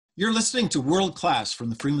You're listening to World Class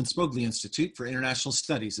from the Freeman Spogli Institute for International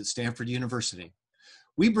Studies at Stanford University.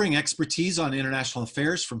 We bring expertise on international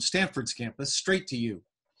affairs from Stanford's campus straight to you.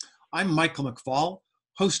 I'm Michael McFaul,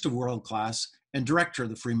 host of World Class and director of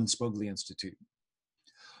the Freeman Spogli Institute.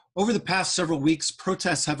 Over the past several weeks,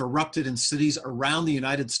 protests have erupted in cities around the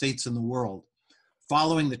United States and the world,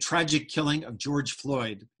 following the tragic killing of George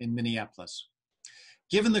Floyd in Minneapolis.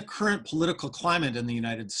 Given the current political climate in the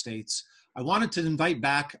United States, I wanted to invite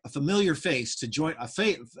back a familiar face to join I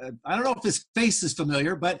don't know if his face is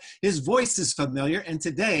familiar, but his voice is familiar. And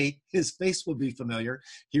today his face will be familiar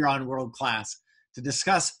here on World Class to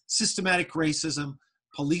discuss systematic racism,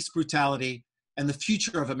 police brutality, and the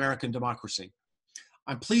future of American democracy.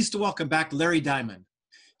 I'm pleased to welcome back Larry Diamond.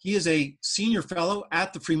 He is a senior fellow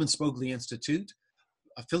at the Freeman Spogli Institute,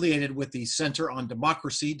 affiliated with the Center on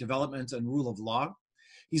Democracy, Development, and Rule of Law.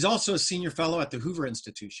 He's also a senior fellow at the Hoover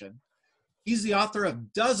Institution. He's the author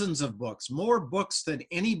of dozens of books, more books than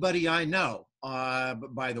anybody I know,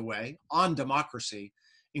 by the way, on democracy,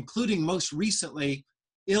 including most recently,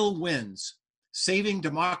 Ill Winds, Saving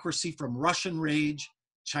Democracy from Russian Rage,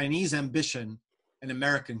 Chinese Ambition, and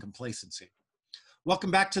American Complacency. Welcome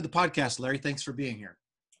back to the podcast, Larry. Thanks for being here.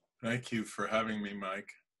 Thank you for having me, Mike.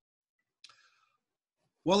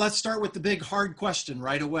 Well, let's start with the big hard question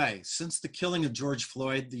right away. Since the killing of George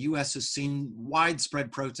Floyd, the U.S. has seen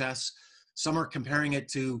widespread protests. Some are comparing it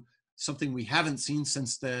to something we haven't seen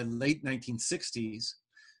since the late 1960s.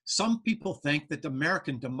 Some people think that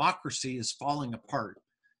American democracy is falling apart.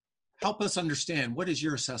 Help us understand. What is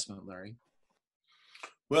your assessment, Larry?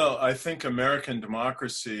 Well, I think American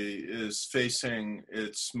democracy is facing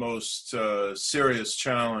its most serious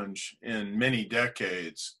challenge in many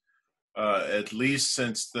decades, at least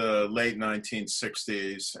since the late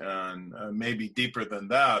 1960s, and maybe deeper than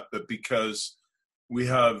that, but because we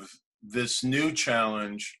have this new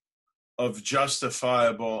challenge of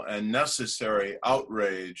justifiable and necessary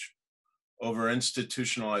outrage over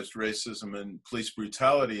institutionalized racism and police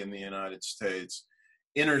brutality in the United States,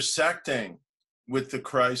 intersecting with the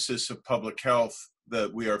crisis of public health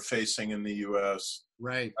that we are facing in the US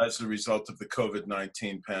as a result of the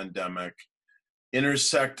COVID-19 pandemic,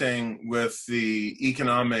 intersecting with the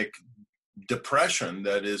economic depression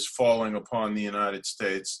that is falling upon the United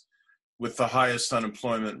States with the highest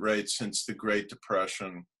unemployment rate since the Great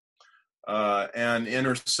Depression, and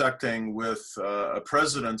intersecting with a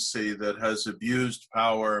presidency that has abused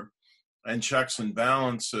power and checks and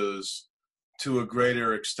balances to a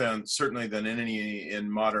greater extent, certainly than any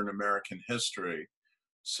in modern American history.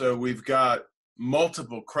 So we've got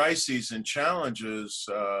multiple crises and challenges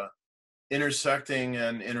intersecting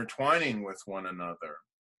and intertwining with one another.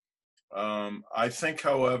 I think,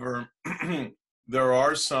 however, there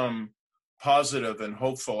are some positive and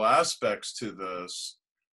hopeful aspects to this,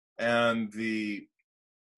 and the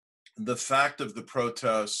fact of the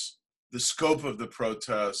protests, the scope of the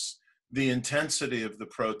protests, the intensity of the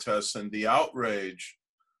protests, and the outrage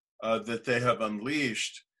that they have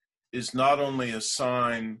unleashed is not only a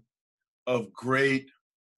sign of great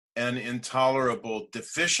and intolerable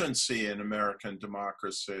deficiency in American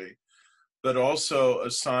democracy, but also a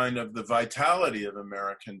sign of the vitality of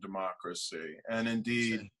American democracy. And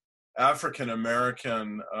indeed,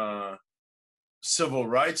 African-American civil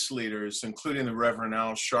rights leaders, including the Reverend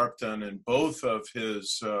Al Sharpton, in both of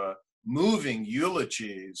his moving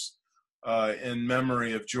eulogies in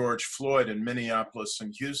memory of George Floyd in Minneapolis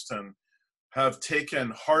and Houston, have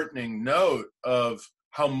taken heartening note of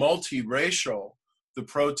how multiracial the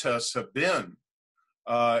protests have been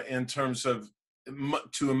in terms of,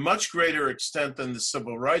 to a much greater extent than the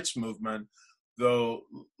civil rights movement, though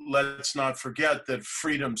let's not forget that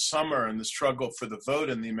Freedom Summer and the struggle for the vote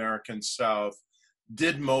in the American South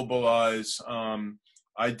did mobilize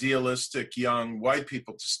idealistic young white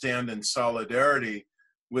people to stand in solidarity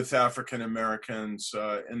with African Americans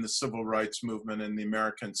in the civil rights movement in the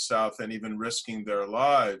American South, and even risking their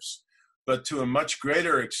lives. But to a much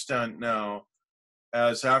greater extent now,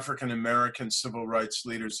 as African American civil rights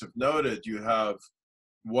leaders have noted, you have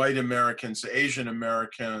white Americans, Asian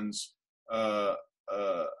Americans,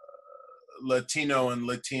 Latino and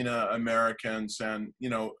Latina Americans, and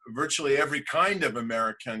virtually every kind of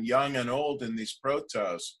American, young and old, in these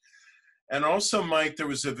protests. And also, Mike, there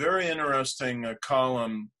was a very interesting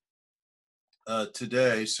column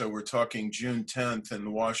today, so we're talking June 10th in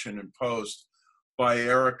the Washington Post, by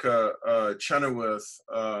Erica Chenoweth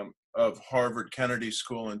of Harvard Kennedy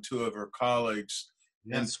School and two of her colleagues.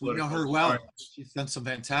 Yes, we know her well. She's done some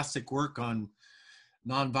fantastic work on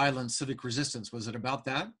nonviolent civic resistance. Was it about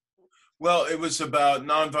that? Well, it was about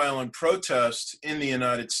nonviolent protest in the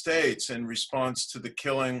United States in response to the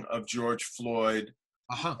killing of George Floyd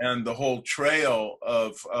Uh-huh. and the whole trail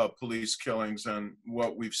of police killings and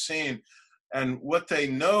what we've seen. And what they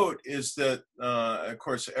note is that, of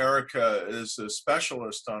course, Erica is a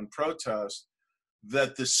specialist on protest,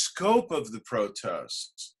 that the scope of the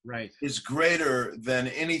protests Right. is greater than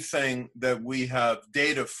anything that we have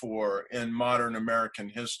data for in modern American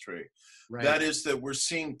history. Right. That is, that we're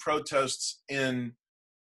seeing protests in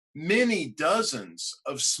many dozens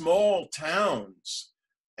of small towns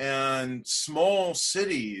and small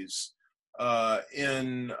cities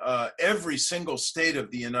in every single state of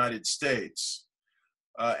the United States.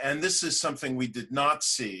 And this is something we did not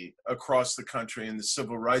see across the country in the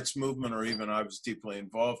civil rights movement, or even I was deeply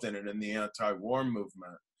involved in it in the anti-war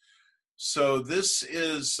movement. So this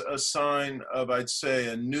is a sign of, I'd say,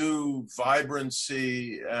 a new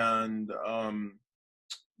vibrancy and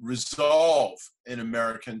resolve in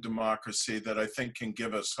American democracy that I think can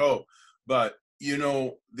give us hope. But you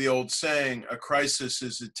know, the old saying, a crisis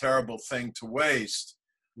is a terrible thing to waste.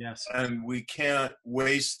 Yes. And we can't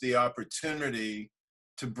waste the opportunity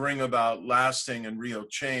to bring about lasting and real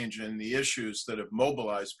change in the issues that have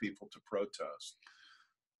mobilized people to protest.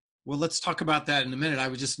 Well, let's talk about that in a minute. I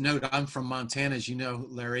would just note I'm from Montana, as you know,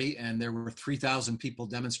 Larry, and there were 3,000 people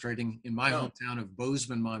demonstrating in my hometown of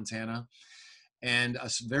Bozeman, Montana, and a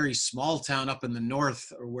very small town up in the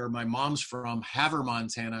north where my mom's from, Havre,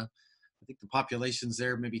 Montana. I think the population's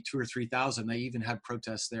there maybe 2,000 or 3,000. They even had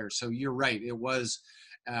protests there. So you're right. It was,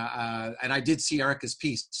 and I did see Erica's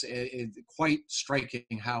piece. Quite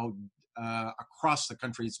striking how across the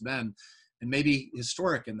country it's been, and maybe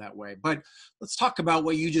historic in that way. But let's talk about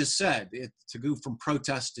what you just said, to go from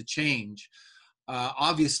protest to change.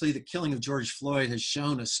 Obviously, the killing of George Floyd has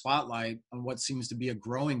shown a spotlight on what seems to be a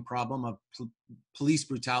growing problem of police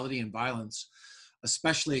brutality and violence,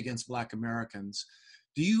 especially against Black Americans.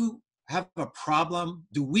 Do you have a problem?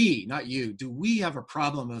 Do we, not you, do we have a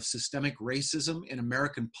problem of systemic racism in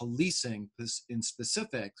American policing in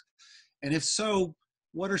specific? And if so,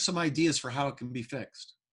 what are some ideas for how it can be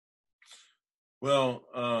fixed? Well,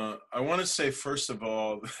 I want to say, first of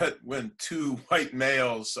all, that when two white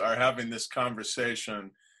males are having this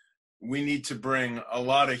conversation, we need to bring a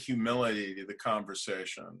lot of humility to the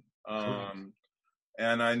conversation.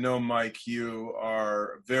 And I know, Mike, you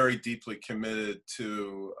are very deeply committed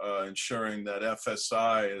to ensuring that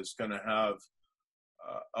FSI is going to have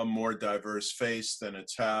a more diverse face than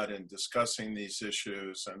it's had in discussing these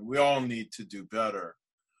issues. And we all need to do better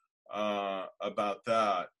about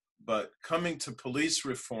that. But coming to police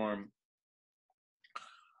reform,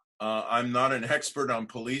 I'm not an expert on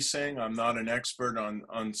policing. I'm not an expert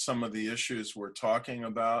on some of the issues we're talking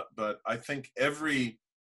about. But I think every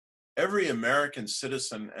American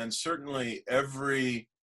citizen, and certainly every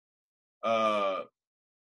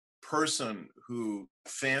person who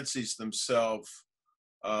fancies themselves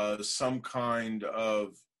some kind of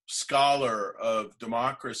scholar of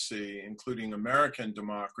democracy, including American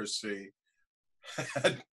democracy,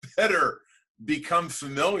 had better become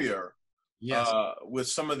familiar with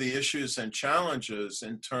some of the issues and challenges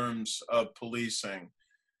in terms of policing.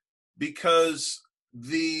 Because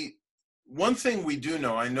the one thing we do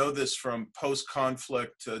know, I know this from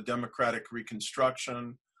post-conflict democratic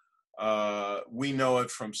reconstruction, we know it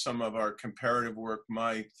from some of our comparative work,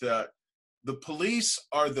 Mike, that the police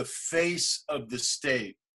are the face of the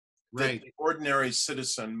state that the ordinary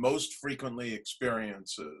citizen most frequently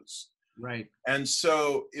experiences. Right. And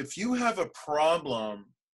so if you have a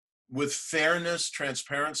problem with fairness,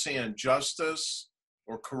 transparency, and justice,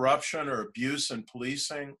 or corruption or abuse in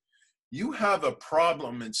policing, you have a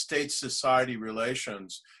problem in state-society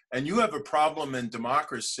relations, and you have a problem in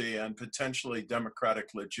democracy and potentially democratic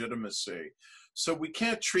legitimacy. So we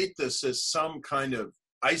can't treat this as some kind of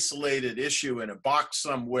isolated issue in a box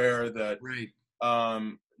somewhere that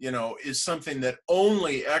you know, is something that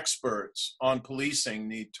only experts on policing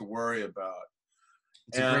need to worry about.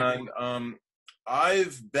 And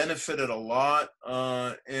I've benefited a lot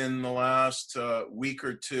in the last week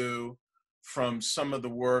or two from some of the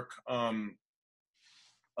work of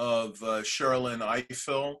Sherilyn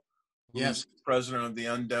Ifill, who's president of the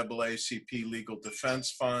NAACP Legal Defense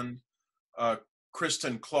Fund,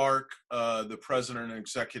 Kristen Clark, the president and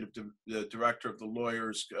executive director of the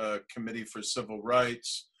Lawyers Committee for Civil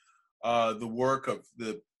Rights, the work of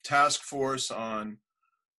the task force on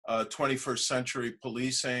 21st century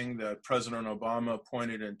policing that President Obama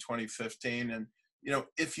appointed in 2015. And, you know,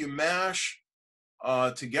 if you mash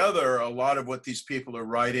together a lot of what these people are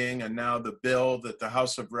writing, and now the bill that the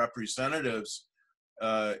House of Representatives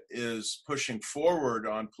is pushing forward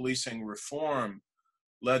on policing reform,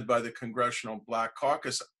 led by the Congressional Black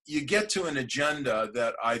Caucus, you get to an agenda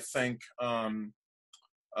that I think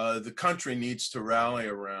the country needs to rally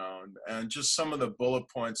around. And just some of the bullet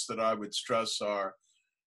points that I would stress are,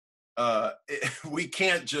 we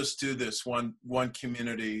can't just do this one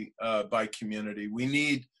community by community. We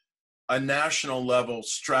need a national level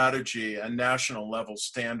strategy and national level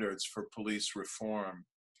standards for police reform.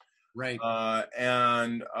 Right.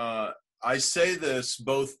 And I say this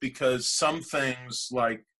both because some things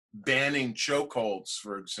like banning chokeholds,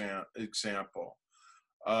 for example,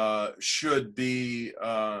 should be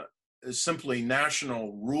simply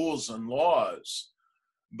national rules and laws,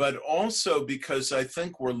 but also because I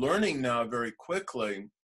think we're learning now very quickly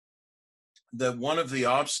that one of the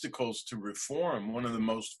obstacles to reform, one of the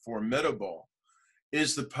most formidable,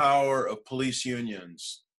 is the power of police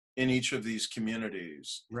unions in each of these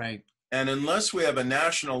communities. Right. And unless we have a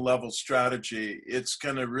national level strategy, it's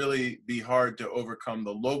going to really be hard to overcome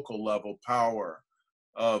the local level power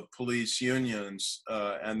of police unions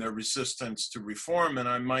and their resistance to reform. And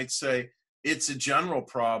I might say it's a general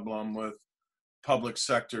problem with public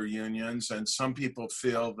sector unions. And some people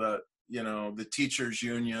feel that, you know, the teachers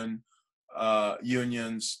unions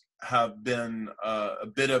have been a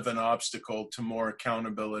bit of an obstacle to more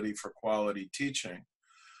accountability for quality teaching.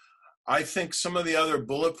 I think some of the other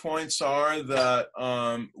bullet points are that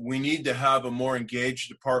we need to have a more engaged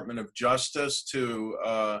Department of Justice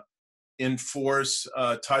to enforce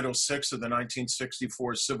Title VI of the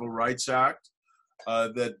 1964 Civil Rights Act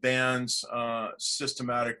that bans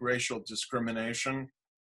systematic racial discrimination,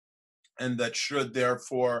 and that should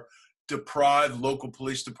therefore deprive local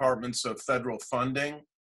police departments of federal funding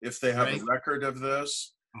if they have a record of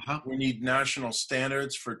this. We need national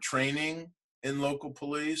standards for training in local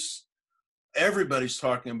police. Everybody's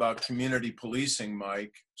talking about community policing,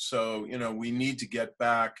 Mike. So, you know, we need to get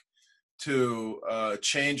back to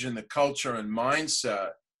change in the culture and mindset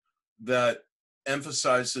that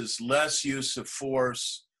emphasizes less use of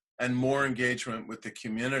force and more engagement with the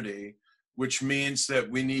community, which means that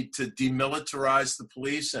we need to demilitarize the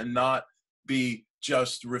police and not be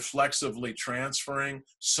just reflexively transferring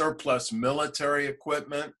surplus military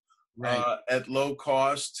equipment at low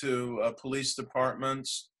cost to police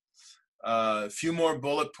departments. A few more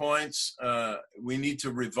bullet points. We need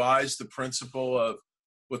to revise the principle of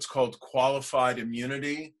what's called qualified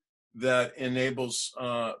immunity that enables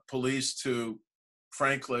police to,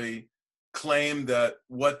 frankly, claim that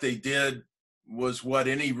what they did was what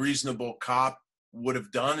any reasonable cop would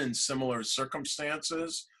have done in similar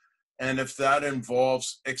circumstances. And if that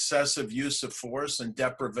involves excessive use of force and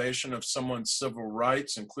deprivation of someone's civil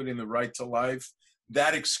rights, including the right to life,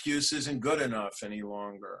 that excuse isn't good enough any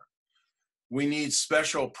longer. We need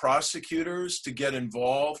special prosecutors to get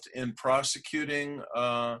involved in prosecuting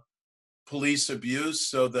police abuse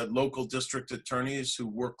so that local district attorneys who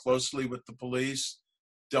work closely with the police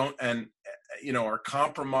don't, and you know, are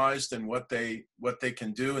compromised in what they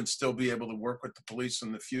can do and still be able to work with the police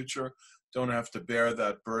in the future, don't have to bear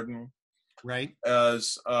that burden. Right.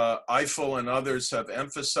 As Eiffel and others have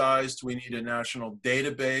emphasized, we need a national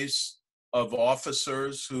database of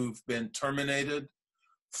officers who've been terminated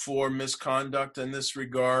for misconduct in this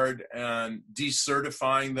regard and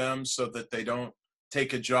decertifying them so that they don't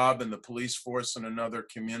take a job in the police force in another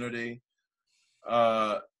community.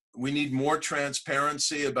 We need more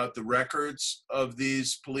transparency about the records of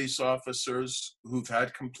these police officers who've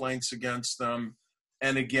had complaints against them.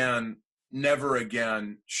 And again, never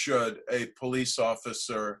again should a police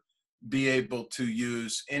officer be able to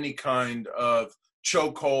use any kind of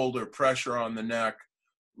chokehold or pressure on the neck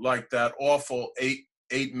like that awful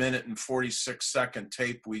 8-minute and 46-second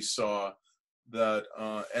tape we saw that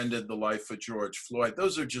ended the life of George Floyd.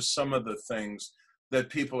 Those are just some of the things that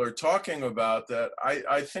people are talking about that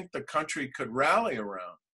I think the country could rally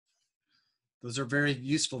around. Those are very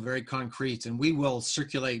useful, very concrete, and we will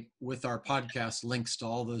circulate with our podcast links to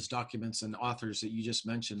all those documents and authors that you just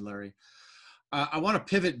mentioned, Larry. I want to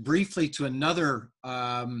pivot briefly to another,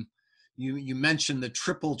 you mentioned the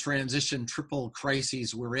triple transition, triple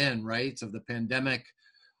crises we're in, right? Of the pandemic,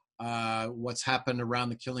 what's happened around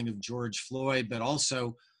the killing of George Floyd, but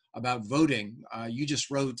also about voting. You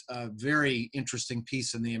just wrote a very interesting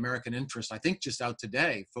piece in the American Interest, I think just out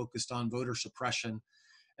today, focused on voter suppression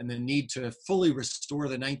and the need to fully restore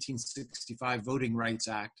the 1965 Voting Rights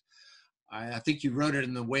Act. I think you wrote it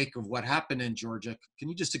in the wake of what happened in Georgia. Can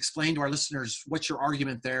you just explain to our listeners what's your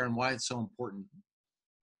argument there and why it's so important?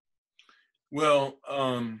 Well,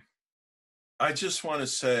 I just want to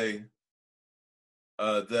say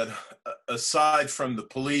that aside from the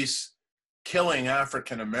police killing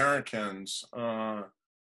African Americans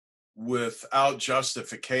without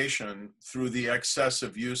justification through the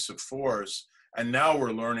excessive use of force. And now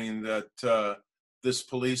we're learning that this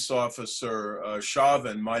police officer,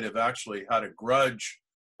 Chauvin, might have actually had a grudge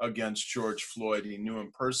against George Floyd. He knew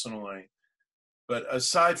him personally. But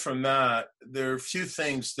aside from that, there are few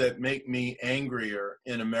things that make me angrier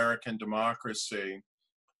in American democracy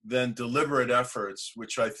than deliberate efforts,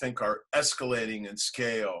 which I think are escalating in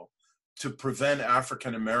scale, to prevent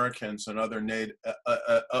African Americans and other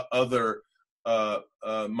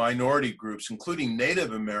minority groups, including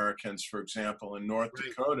Native Americans, for example, in North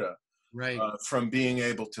Dakota, from being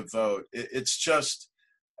able to vote. It's just,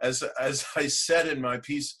 as I said in my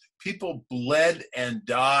piece, people bled and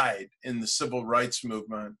died in the civil rights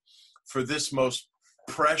movement for this most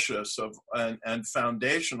precious and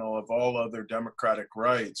foundational of all other democratic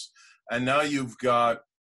rights. And now you've got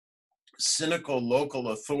cynical local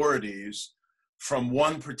authorities from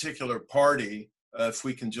one particular party, if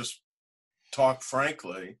we can just talk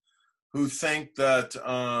frankly, who think that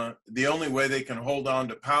the only way they can hold on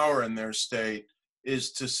to power in their state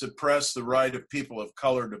is to suppress the right of people of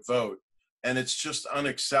color to vote. And it's just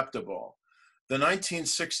unacceptable. The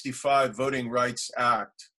 1965 Voting Rights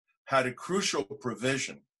Act had a crucial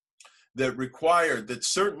provision that required that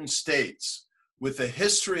certain states with a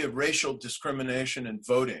history of racial discrimination in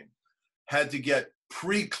voting had to get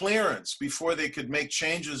pre-clearance before they could make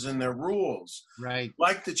changes in their rules,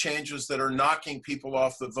 like the changes that are knocking people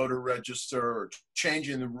off the voter register or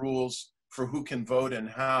changing the rules for who can vote and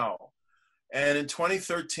how. And in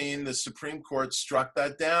 2013, the Supreme Court struck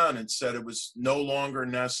that down and said it was no longer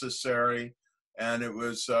necessary and it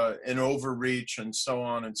was an overreach and so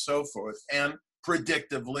on and so forth. And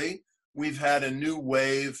predictably, we've had a new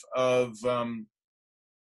wave of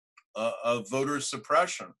voter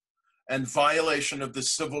suppression and violation of the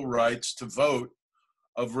civil rights to vote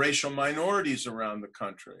of racial minorities around the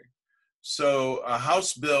country. So a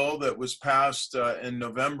House bill that was passed in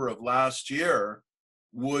November of last year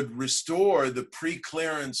would restore the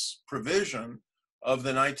pre-clearance provision of the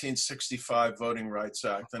 1965 Voting Rights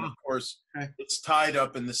Act. And of course, it's tied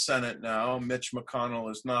up in the Senate now. Mitch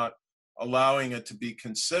McConnell is not allowing it to be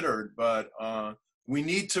considered, but we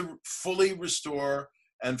need to fully restore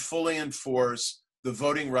and fully enforce the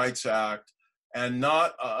Voting Rights Act and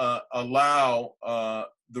not allow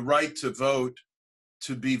the right to vote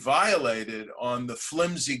to be violated on the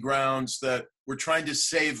flimsy grounds that we're trying to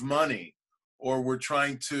save money or we're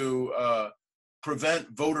trying to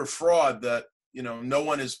prevent voter fraud that no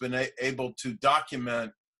one has been able to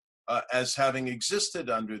document as having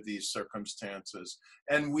existed under these circumstances.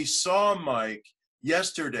 And we saw, Mike,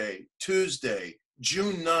 yesterday, Tuesday,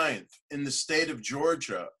 June 9th, in the state of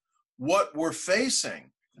Georgia, what we're facing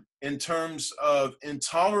in terms of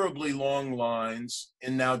intolerably long lines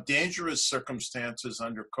in now dangerous circumstances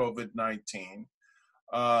under COVID-19,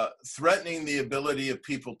 threatening the ability of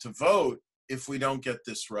people to vote if we don't get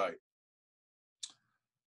this right.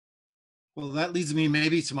 Well, that leads me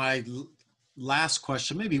maybe to my last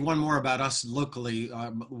question. Maybe one more about us locally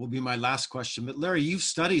will be my last question. But Larry, you've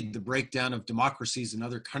studied the breakdown of democracies in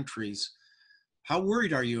other countries. How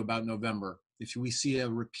worried are you about November? If we see a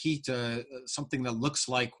repeat, something that looks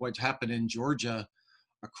like what happened in Georgia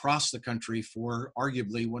across the country for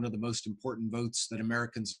arguably one of the most important votes that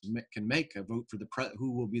Americans can make, a vote for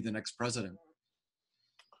who will be the next president?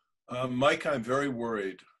 Mike, I'm very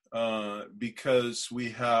worried because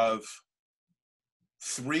we have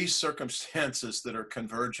three circumstances that are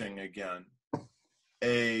converging again.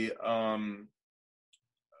 A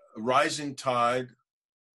rising tide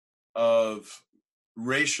of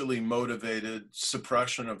racially motivated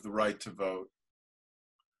suppression of the right to vote,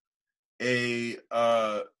 a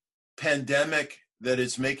pandemic that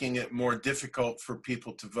is making it more difficult for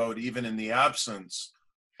people to vote, even in the absence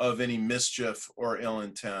of any mischief or ill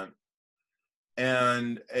intent,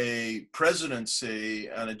 and a presidency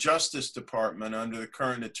and a Justice Department under the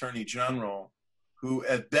current Attorney General who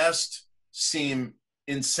at best seem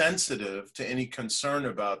insensitive to any concern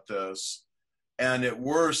about this, and at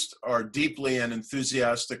worst are deeply and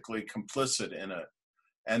enthusiastically complicit in it.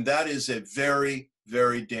 And that is a very,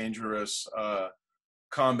 very dangerous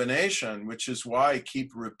combination, which is why I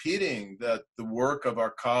keep repeating that the work of our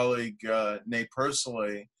colleague, Nate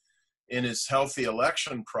Persily, in his Healthy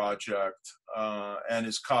Election Project and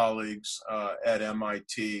his colleagues at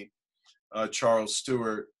MIT, Charles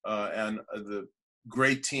Stewart, and the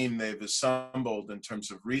great team they've assembled in terms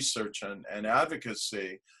of research and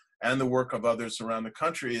advocacy, and the work of others around the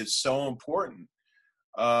country is so important.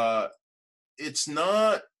 It's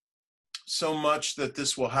not so much that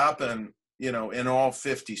this will happen, in all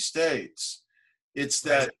 50 states. It's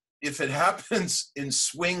Right. that if it happens in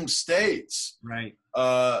swing states, Right.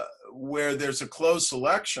 where there's a close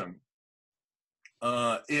election,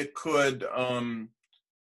 it could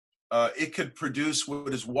produce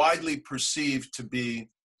what is widely perceived to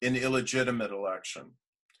be an illegitimate election.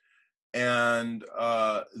 And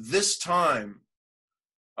this time,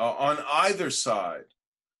 on either side,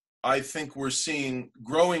 I think we're seeing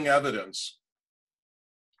growing evidence,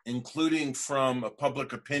 including from a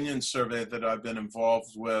public opinion survey that I've been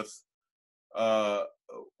involved with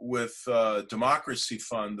Democracy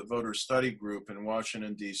Fund, the voter study group in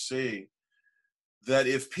Washington, D.C., that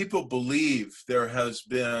if people believe there has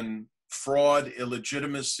been fraud,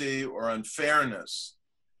 illegitimacy, or unfairness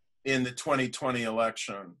in the 2020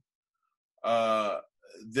 election,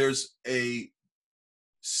 there's a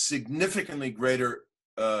significantly greater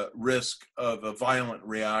risk of a violent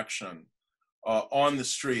reaction on the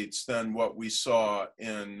streets than what we saw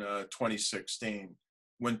in 2016,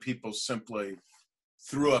 when people simply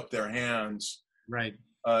threw up their hands Right.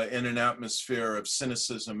 in an atmosphere of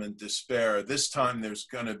cynicism and despair. This time there's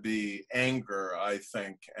going to be anger, I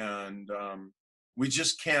think, and we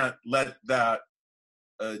just can't let that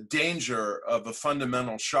danger of a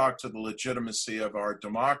fundamental shock to the legitimacy of our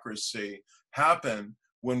democracy happen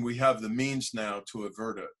when we have the means now to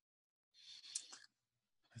avert it.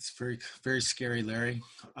 It's very, very scary, Larry,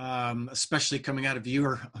 especially coming out of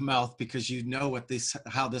your mouth, because you know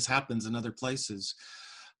how this happens in other places.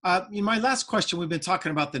 My last question, we've been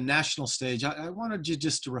talking about the national stage. I wanted you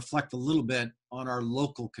just to reflect a little bit on our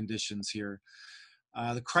local conditions here.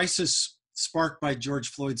 The crisis sparked by George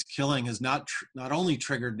Floyd's killing has not only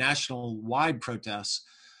triggered national-wide protests,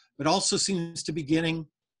 but also seems to be beginning.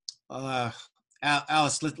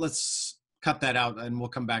 Alice, let's cut that out and we'll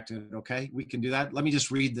come back to it, okay? We can do that. Let me just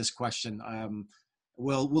read this question.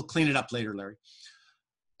 We'll clean it up later, Larry.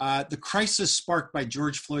 The crisis sparked by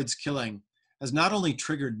George Floyd's killing has not only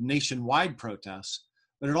triggered nationwide protests,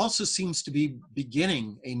 but it also seems to be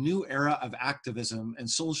beginning a new era of activism and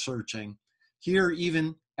soul searching here,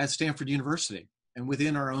 even at Stanford University and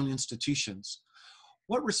within our own institutions.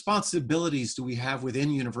 What responsibilities do we have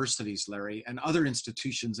within universities, Larry, and other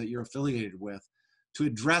institutions that you're affiliated with to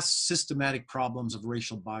address systematic problems of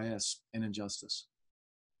racial bias and injustice?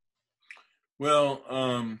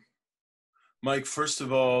 Well, Mike, first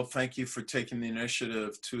of all, thank you for taking the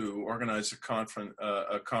initiative to organize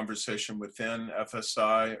a conversation within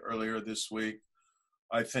FSI earlier this week.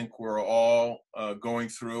 I think we're all going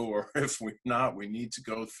through, or if we're not, we need to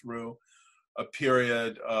go through a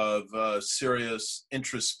period of serious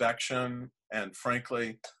introspection and,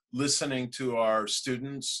 frankly, listening to our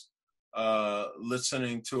students,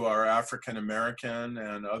 listening to our African American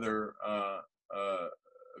and other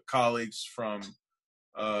colleagues from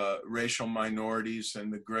racial minorities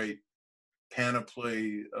and the great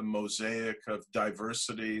panoply, a mosaic of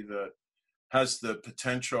diversity that has the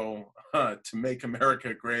potential to make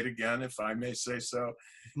America great again, if I may say so,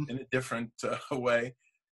 in a different way.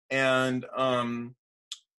 And,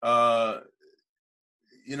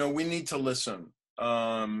 we need to listen.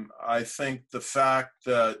 I think the fact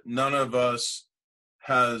that none of us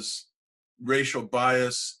has racial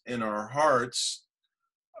bias in our hearts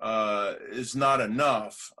is not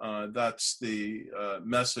enough. That's the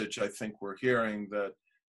message I think we're hearing, that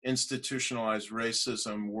institutionalized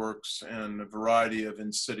racism works in a variety of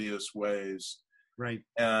insidious ways. Right.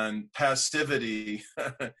 And passivity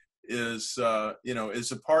is a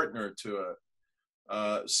partner to it.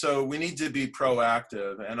 So we need to be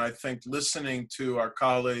proactive. And I think listening to our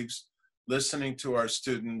colleagues, listening to our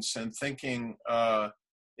students, and thinking,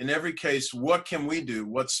 in every case, what can we do?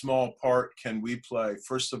 What small part can we play?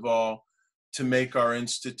 First of all, to make our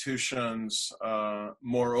institutions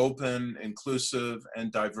more open, inclusive,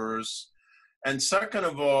 and diverse. And second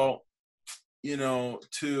of all,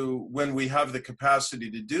 to when we have the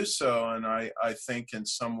capacity to do so, and I think in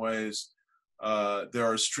some ways there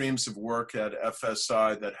are streams of work at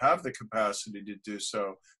FSI that have the capacity to do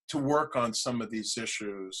so, to work on some of these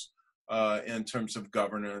issues in terms of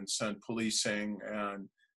governance and policing and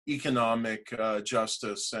economic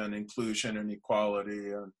justice and inclusion and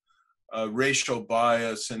equality, and racial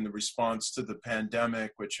bias in the response to the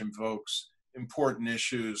pandemic, which invokes important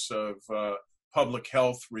issues of public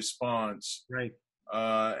health response. Right.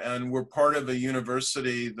 And we're part of a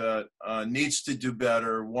university that needs to do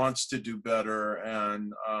better, wants to do better,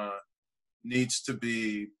 and needs to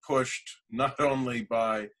be pushed not only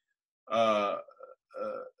by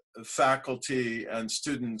faculty and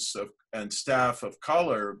students and staff of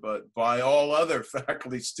color, but by all other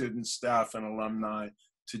faculty, students, staff, and alumni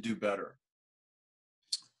to do better.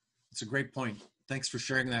 It's a great point. Thanks for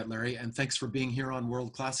sharing that, Larry, and thanks for being here on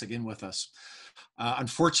World Class again with us.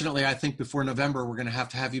 Unfortunately, I think before November, we're going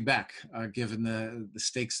to have you back, given the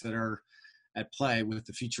stakes that are at play with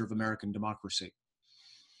the future of American democracy.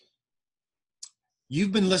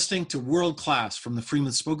 You've been listening to World Class from the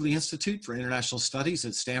Freeman Spogli Institute for International Studies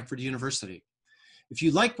at Stanford University. If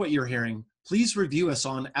you like what you're hearing, please review us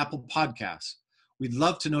on Apple Podcasts. We'd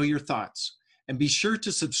love to know your thoughts. And be sure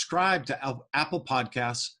to subscribe to Apple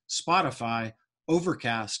Podcasts, Spotify,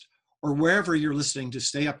 Overcast, or wherever you're listening to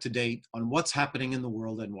stay up to date on what's happening in the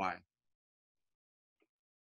world and why.